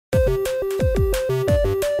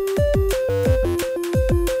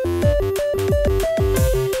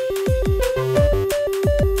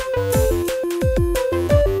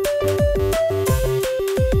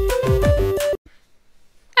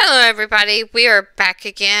everybody, we are back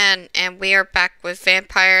again, and we are back with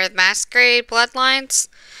Vampire the Masquarade Bloodlines,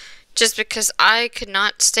 just because I could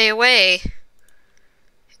not stay away,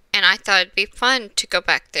 and I thought it'd be fun to go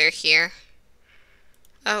back there here.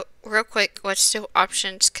 Oh, real quick, let's do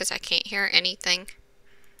options, because I can't hear anything.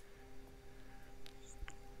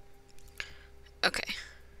 Okay.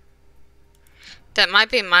 That might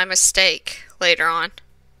be my mistake later on.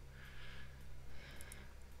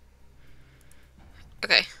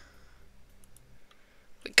 Okay.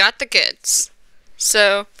 We got the goods.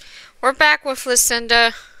 So, we're back with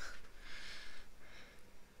Lucinda.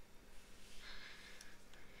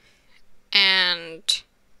 And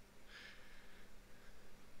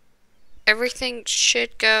everything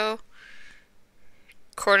should go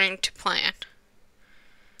according to plan.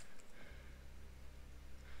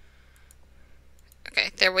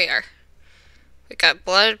 Okay, there we are. We got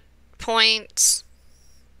blood points.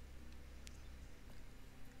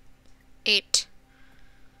 8.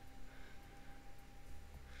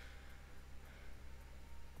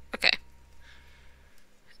 Okay.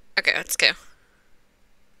 Okay, let's go.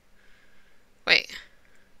 Wait.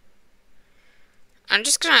 I'm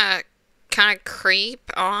just gonna kind of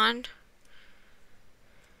creep on.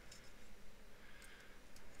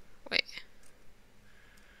 Wait.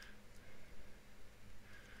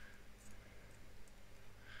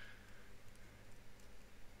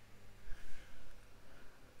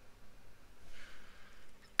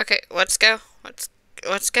 Okay, let's go.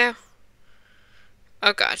 Let's go.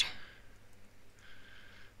 Oh god.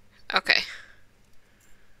 Okay.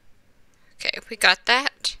 Okay, we got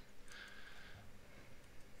that.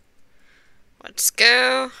 Let's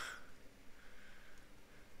go.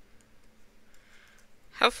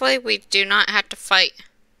 Hopefully we do not have to fight.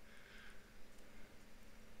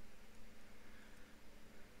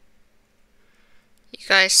 You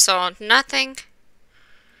guys saw nothing.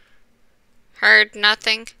 Heard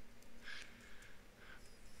nothing.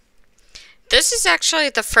 This is actually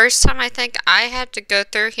the first time I think I had to go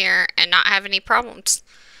through here and not have any problems.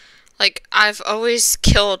 Like, I've always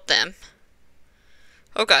killed them.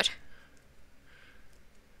 Oh god.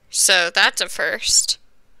 So, that's a first.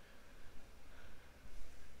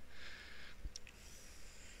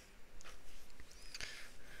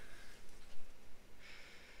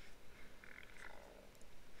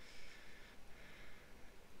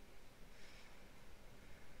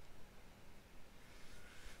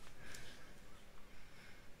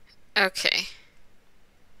 Okay.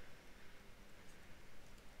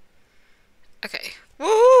 Okay.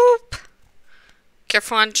 Whoop!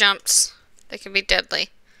 Careful on jumps. They can be deadly.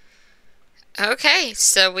 Okay,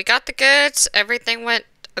 so we got the goods. Everything went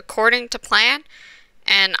according to plan.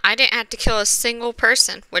 And I didn't have to kill a single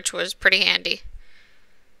person, which was pretty handy.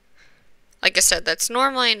 Like I said, that's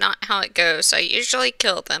normally not how it goes. I usually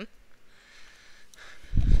kill them.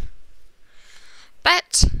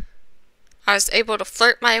 But I was able to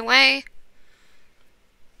flirt my way.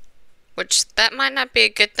 Which, that might not be a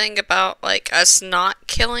good thing about, like, us not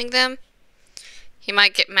killing them. He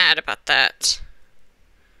might get mad about that.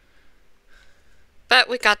 But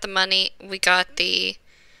we got the money. We got the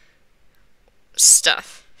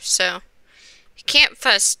stuff. So, he can't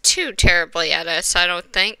fuss too terribly at us, I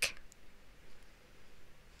don't think.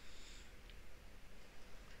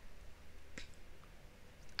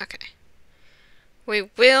 Okay. We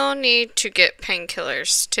will need to get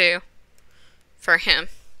painkillers, too, for him.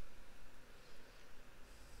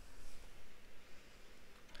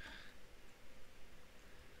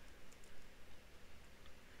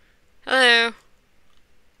 Hello.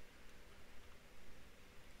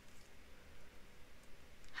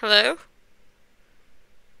 Hello?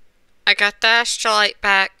 I got the astrolite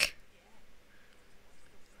back.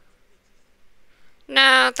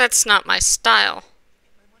 No, that's not my style.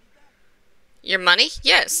 Your money?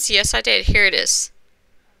 Yes, yes I did. Here it is.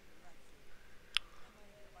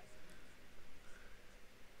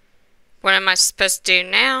 What am I supposed to do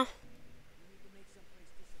now?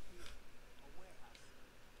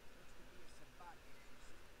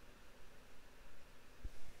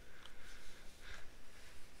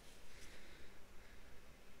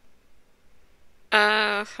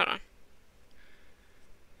 Hold on.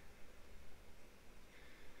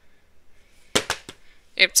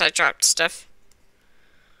 Oops, I dropped stuff.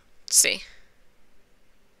 Let's see.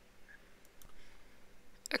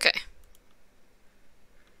 Okay.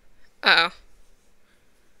 Uh-oh.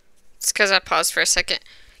 It's because I paused for a second.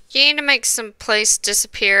 You need to make some place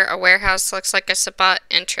disappear. A warehouse looks like a spot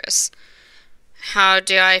interest. How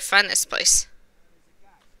do I find this place?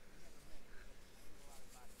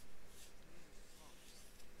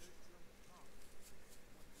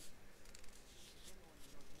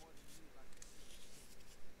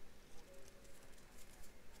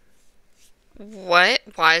 What?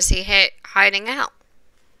 Why is he hiding out?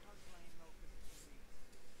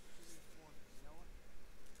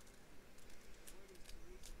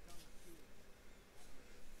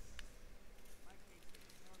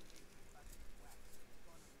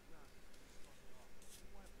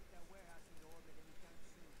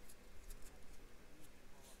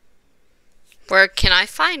 Where can I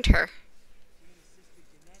find her?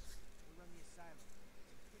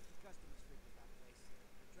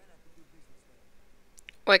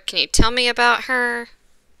 What can you tell me about her?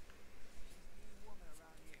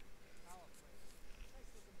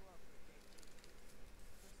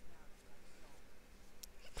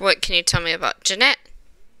 What can you tell me about Jeanette?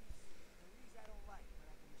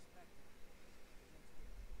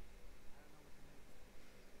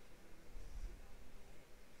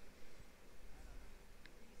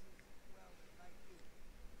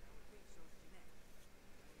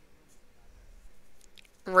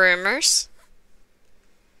 Rumors?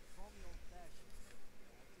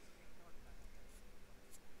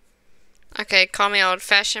 Okay, call me old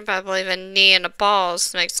fashioned, but I believe a knee and a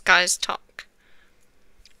balls makes guys talk.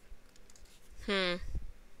 Hmm.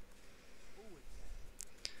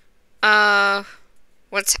 Uh,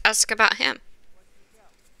 let's ask about him.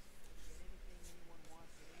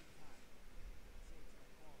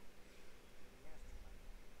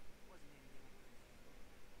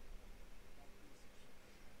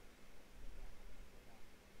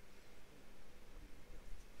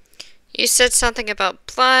 You said something about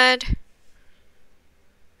blood.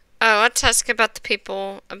 Oh, let's ask about the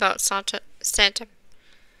people about Santa.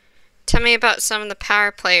 Tell me about some of the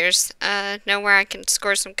power players. Know where I can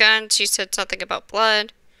score some guns. You said something about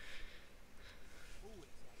blood.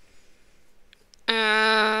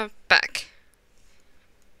 Back.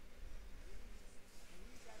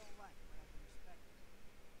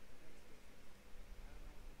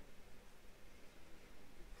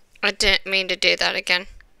 I didn't mean to do that again.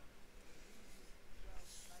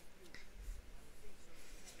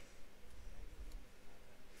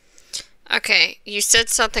 Okay, you said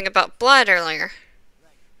something about blood earlier.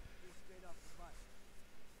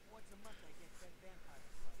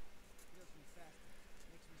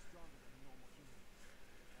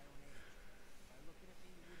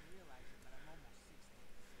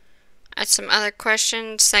 I had some other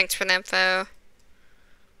questions. Thanks for the info.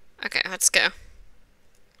 Okay, let's go.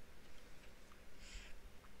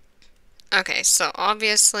 Okay, so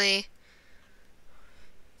obviously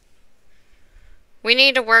we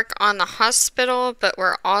need to work on the hospital, but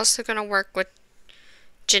we're also going to work with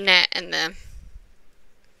Jeanette and them.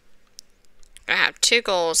 I have two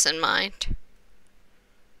goals in mind.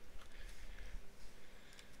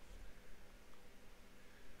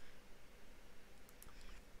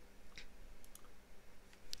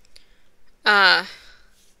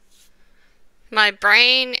 My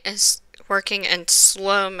brain is working in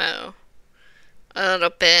slow-mo a little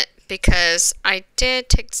bit because I did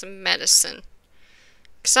take some medicine.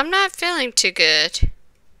 Because I'm not feeling too good.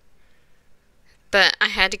 But I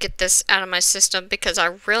had to get this out of my system because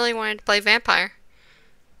I really wanted to play vampire.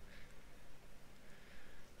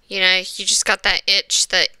 You know, you just got that itch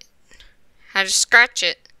that had to scratch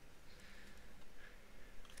it.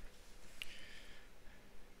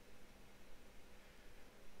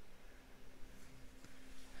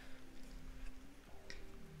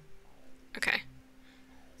 Okay.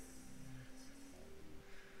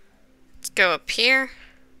 Let's go up here.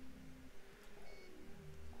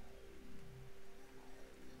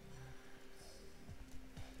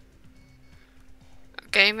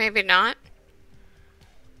 Okay, maybe not.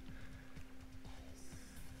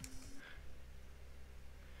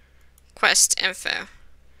 Quest info.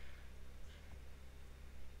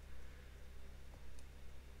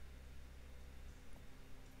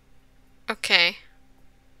 Okay.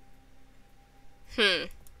 I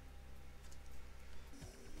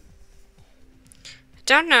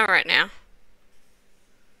don't know right now.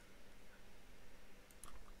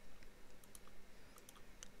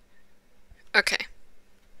 Okay.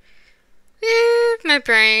 My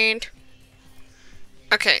brain.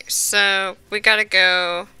 Okay, so we gotta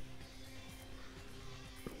go.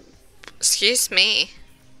 Excuse me.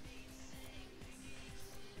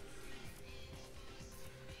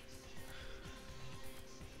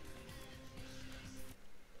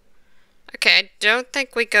 Okay, I don't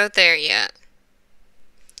think we go there yet.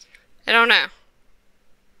 I don't know.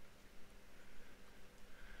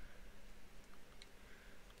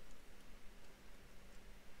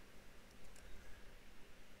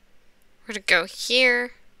 We're gonna go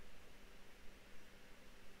here.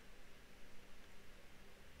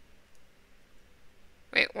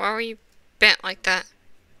 Wait, why were you bent like that?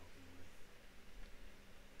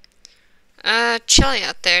 Chilly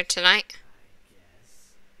out there tonight.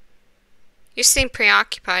 You seem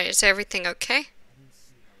preoccupied. Is everything okay?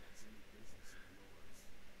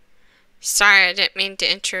 Sorry, I didn't mean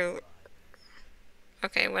to intro.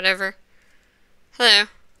 Okay, whatever. Hello.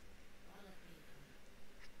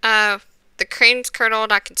 The crane's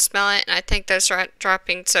curdled. I can smell it, and I think those rat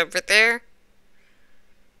droppings over there.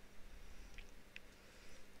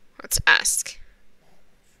 Let's ask.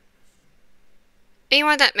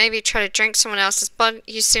 Anyone that maybe try to drink someone else's blood?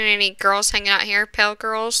 You seen any girls hanging out here? Pale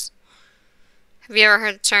girls? Have you ever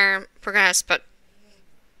heard the term? We're gonna ask, but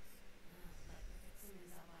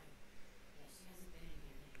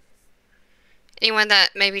anyone that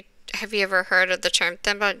maybe have you ever heard of the term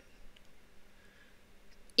thin blood?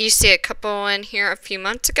 You see a couple in here a few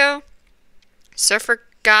months ago. Surfer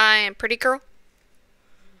guy and pretty girl.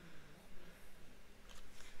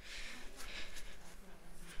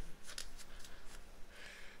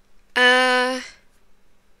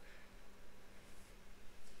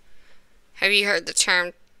 Have you heard the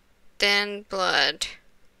term thin blood?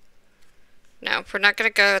 No, we're not gonna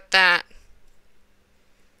go with that.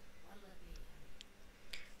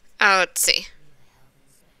 Oh, let's see.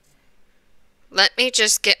 Let me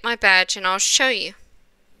just get my badge and I'll show you.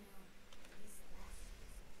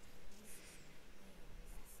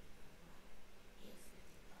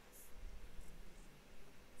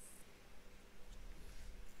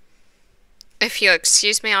 If you'll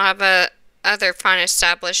excuse me, I'll have other fine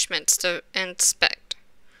establishments to inspect.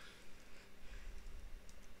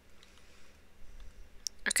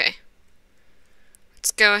 Okay.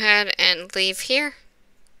 Let's go ahead and leave here.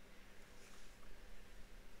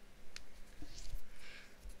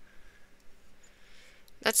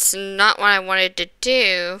 That's not what I wanted to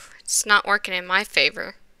do. It's not working in my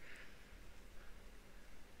favor.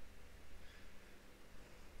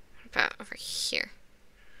 What about over here?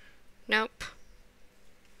 Nope.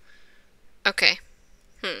 Okay.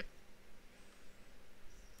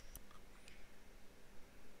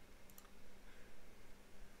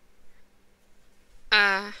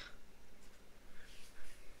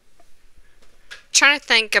 Trying to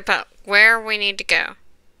think about where we need to go.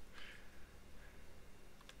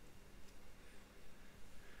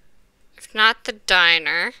 If not the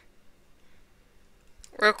diner.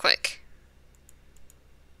 Real quick.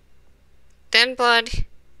 Thin blood.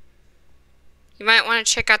 You might want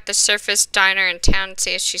to check out the surface diner in town and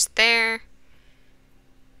see if she's there.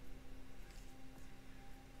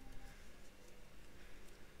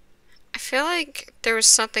 I feel like there was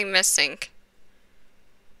something missing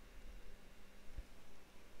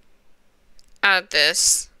out of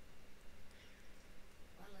this.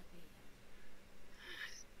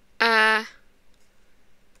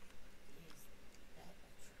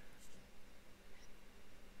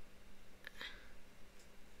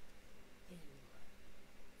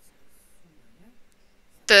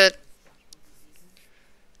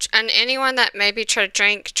 And anyone that maybe try to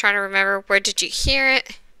drink, try to remember, where did you hear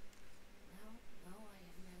it?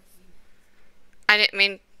 I didn't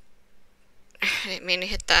mean to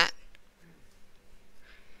hit that.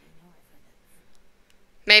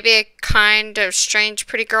 Maybe a kind of strange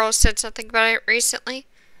pretty girl said something about it recently.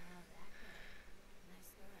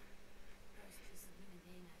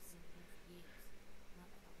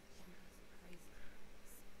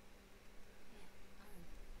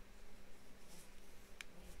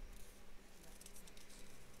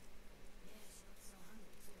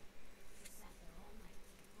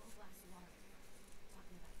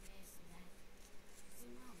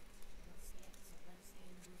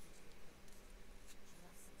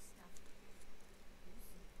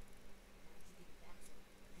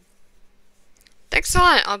 Thanks a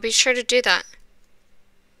lot. I'll be sure to do that.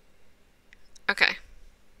 Okay.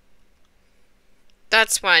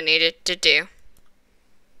 That's what I needed to do.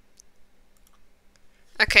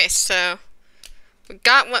 Okay, so we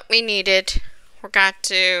got what we needed. We got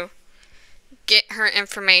to get her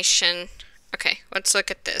information. Okay, let's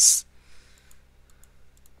look at this.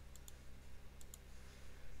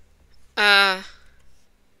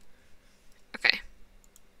 Okay.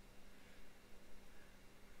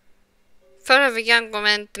 Photo of a young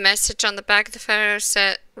woman. The message on the back of the photo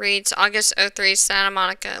set reads August 03, Santa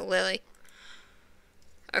Monica, Lily.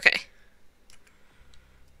 Okay.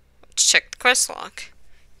 Let's check the quest log.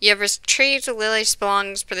 You have retrieved Lily's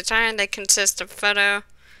belongings for the time. They consist of photo,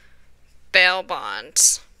 bail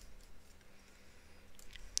bonds.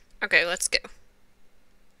 Okay, let's go.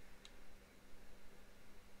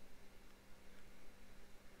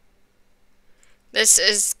 This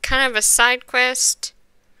is kind of a side quest,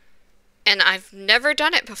 and I've never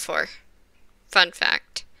done it before. Fun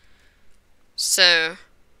fact. So,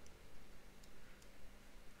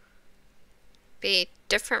 be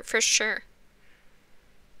different for sure.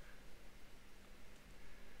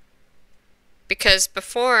 Because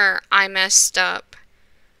before I messed up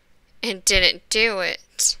and didn't do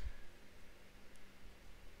it,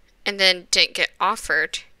 and then didn't get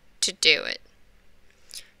offered to do it.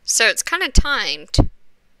 So it's kind of timed.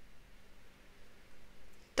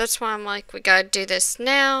 That's why I'm like, we gotta do this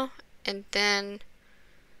now, and then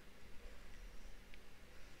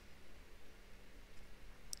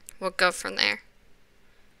we'll go from there.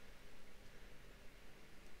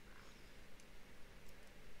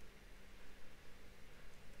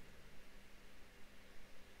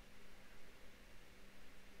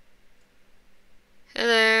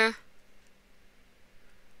 Hello.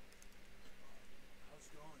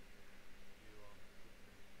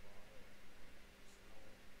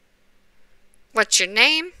 What's your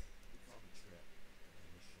name?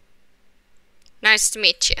 Nice to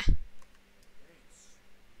meet you.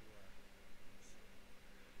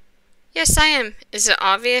 Yes, I am. Is it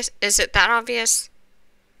obvious? Is it that obvious?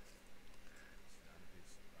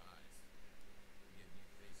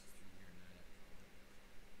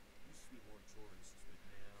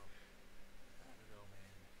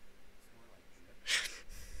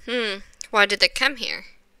 Why did they come here?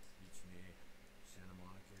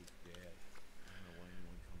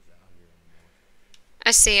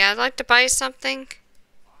 I see. I'd like to buy something.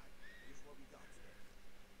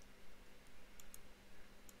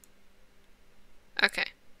 Okay.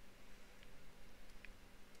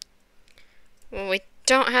 Well, we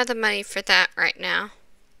don't have the money for that right now.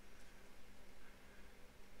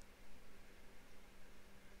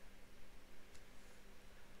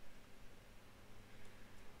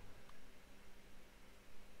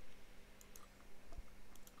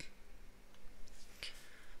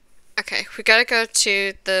 Okay, we gotta go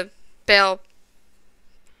to the bail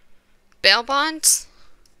bonds.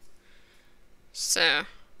 So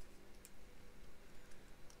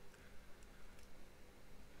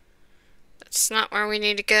that's not where we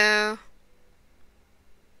need to go.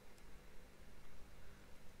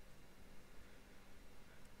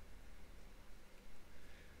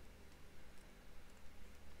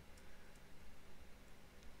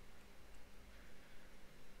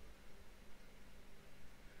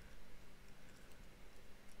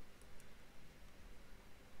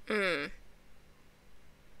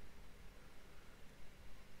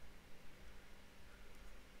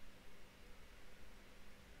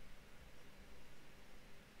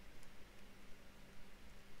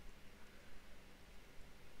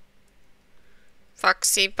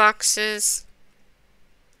 Foxy boxes.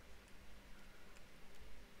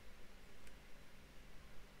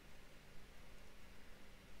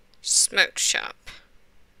 Smoke shop.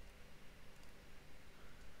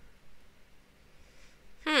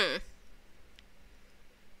 I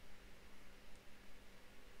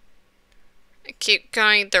keep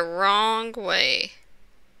going the wrong way.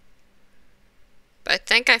 But I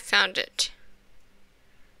think I found it.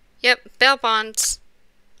 Yep, bail bonds.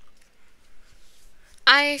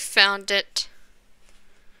 I found it.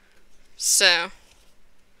 So,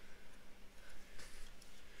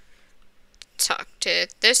 talk to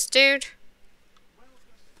this dude.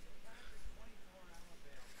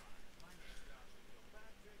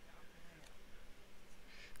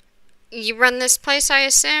 You run this place, I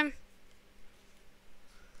assume?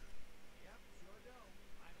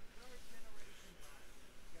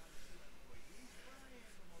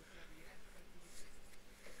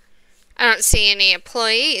 I don't see any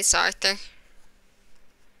employees, Arthur.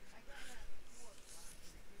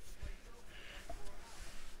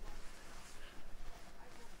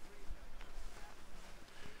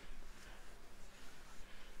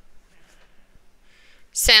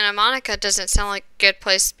 Santa Monica doesn't sound like a good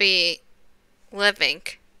place to be living.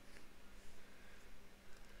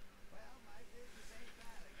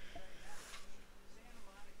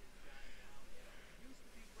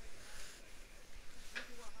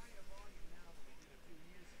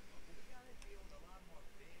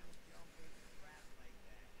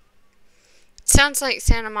 Sounds like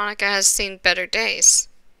Santa Monica has seen better days.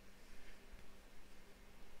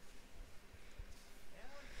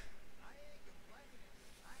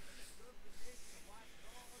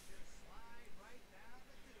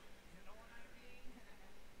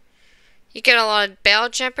 You get a lot of bail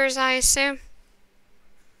jumpers, I assume?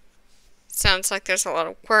 Sounds like there's a lot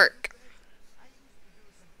of work.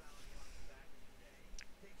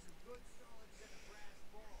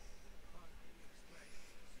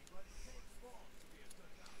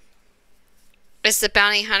 Is the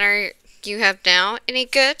bounty hunter you have now any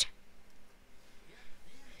good?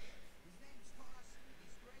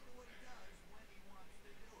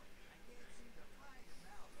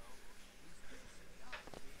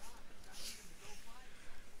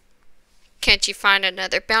 Can't you find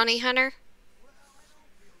another bounty hunter?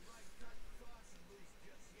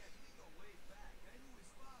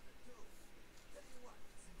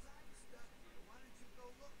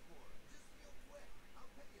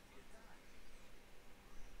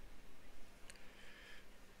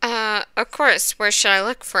 Of course. Where should I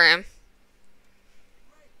look for him?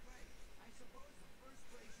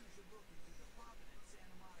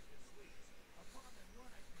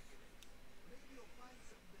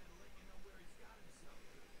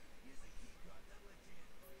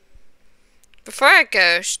 Before I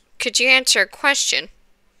go, could you answer a question?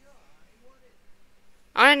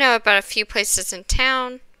 I want to know about a few places in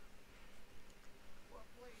town.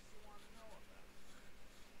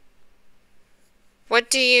 What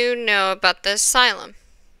do you know about the asylum?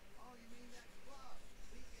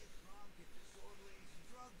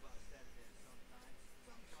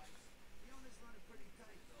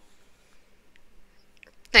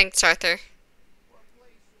 Thanks, Arthur.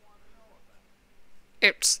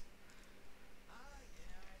 Oops.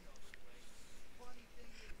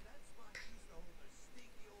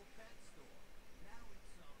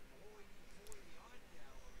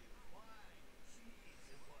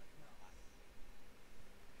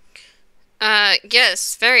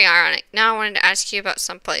 Yes, very ironic. Now I wanted to ask you about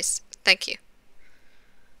someplace. Thank you.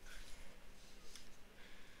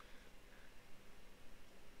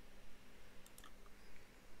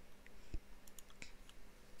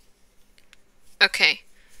 Okay.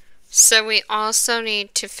 So we also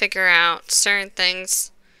need to figure out certain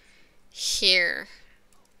things here.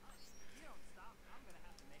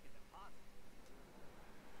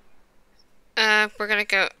 We're gonna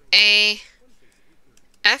go A,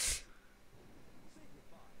 F,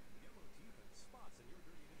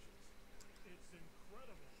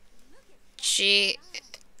 G,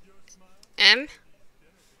 M.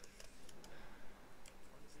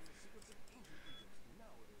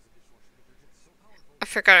 I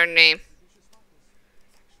forgot her name.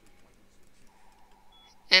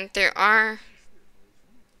 And there are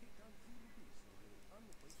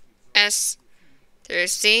S,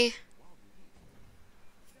 there's Z,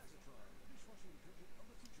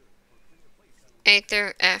 A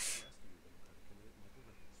through F.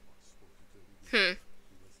 Hmm.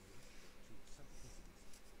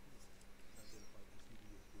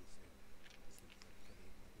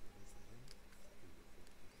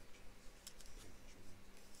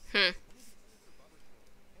 Hmm.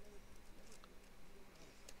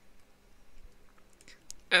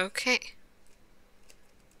 Okay.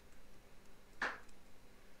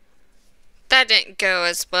 That didn't go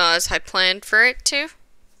as well as I planned for it to.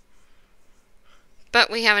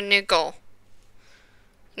 But we have a new goal.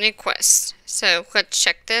 New quest. So let's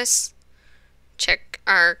check this. Check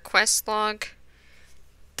our quest log.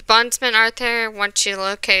 The bondsman Arthur wants you to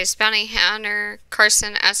locate his bounty hunter,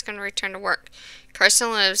 Carson, ask him to return to work.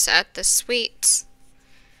 Carson lives at the suites.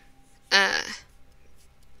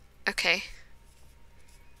 Okay.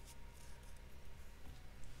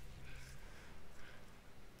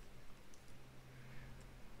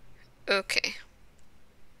 Okay.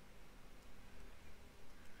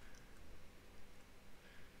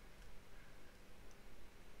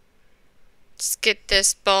 Let's get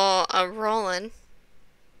this ball rolling.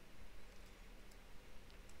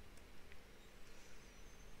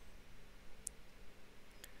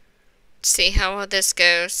 See how well this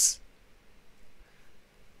goes.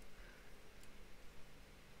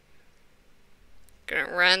 Gonna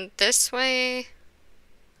run this way.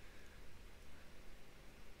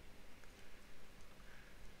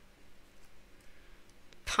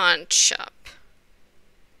 Pawn shop.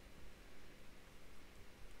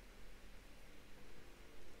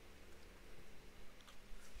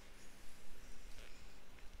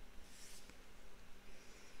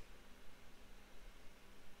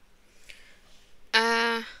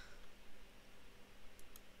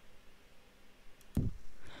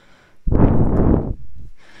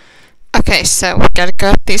 Okay, so we gotta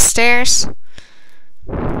go up these stairs.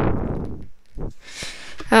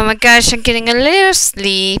 Oh my gosh, I'm getting a little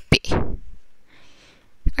sleepy.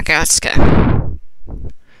 Okay, let's go.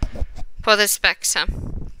 Pull this back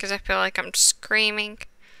some, because I feel like I'm screaming.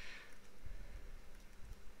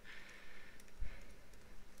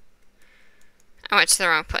 I went to the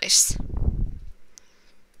wrong place.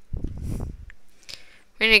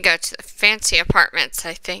 We need to go to the fancy apartments,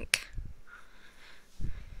 I think.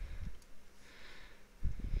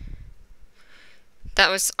 That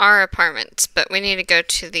was our apartments, but we need to go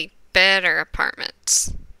to the better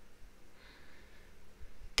apartments.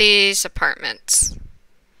 These apartments.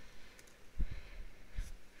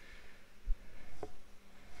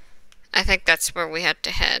 I think that's where we had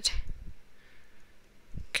to head.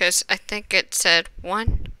 because I think it said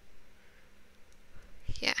 1.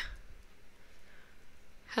 Yeah.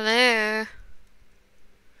 Hello?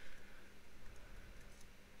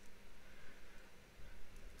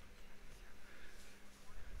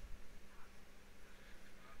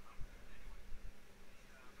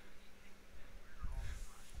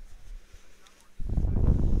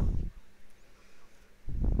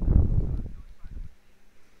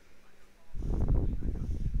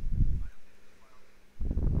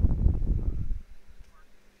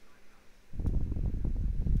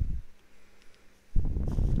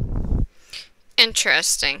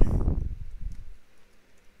 Interesting.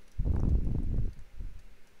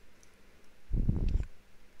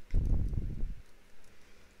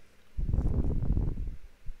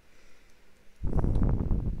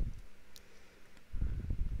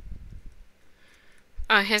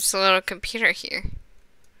 Oh, here's the little computer here.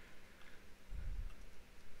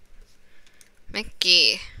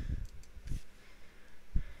 Mickey.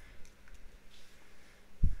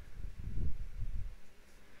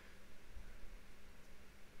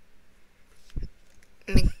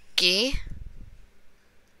 Mickey.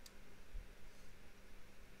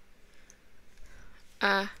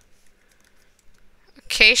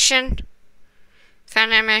 Location.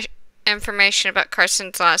 Found information about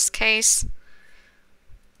Carson's last case.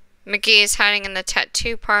 McGee is hiding in the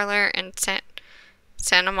tattoo parlor in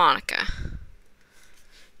Santa Monica.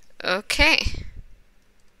 Okay.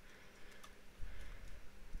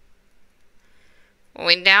 Well,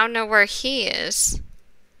 we now know where he is.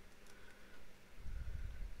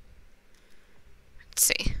 Let's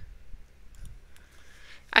see.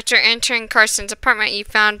 After entering Carson's apartment, you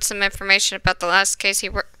found some information about the last case he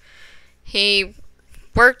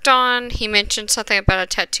worked on. He mentioned something about a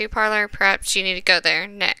tattoo parlor. Perhaps you need to go there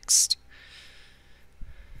next.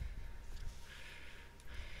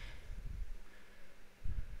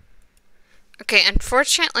 Okay,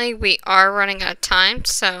 unfortunately we are running out of time,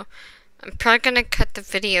 so I'm probably going to cut the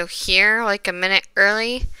video here like a minute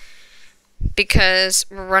early because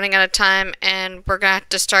we're running out of time and we're going to have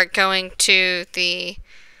to start going to the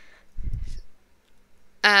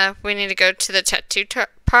we need to go to the tattoo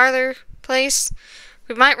parlor place.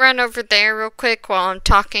 We might run over there real quick while I'm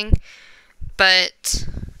talking, but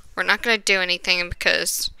we're not going to do anything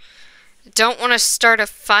because I don't want to start a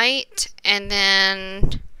fight and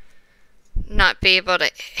then not be able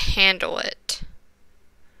to handle it.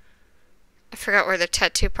 I forgot where the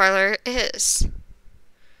tattoo parlor is.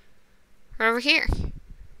 Right over here.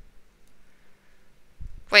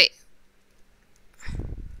 Wait.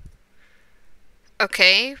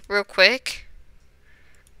 Okay, real quick.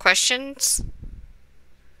 Questions?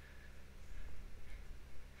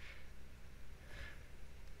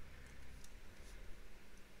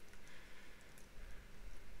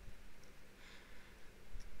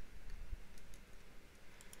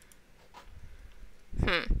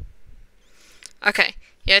 Okay,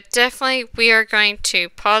 yeah, definitely we are going to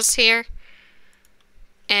pause here.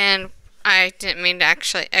 And I didn't mean to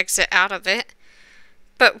actually exit out of it.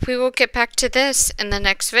 But we will get back to this in the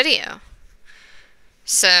next video.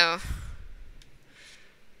 So,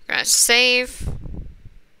 we're going to save.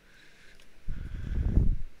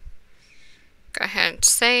 Go ahead and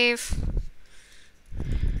save.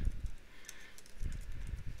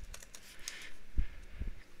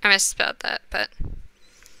 I misspelled that, but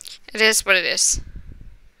it is what it is.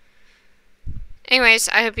 Anyways,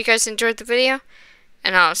 I hope you guys enjoyed the video,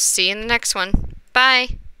 and I'll see you in the next one.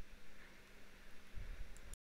 Bye!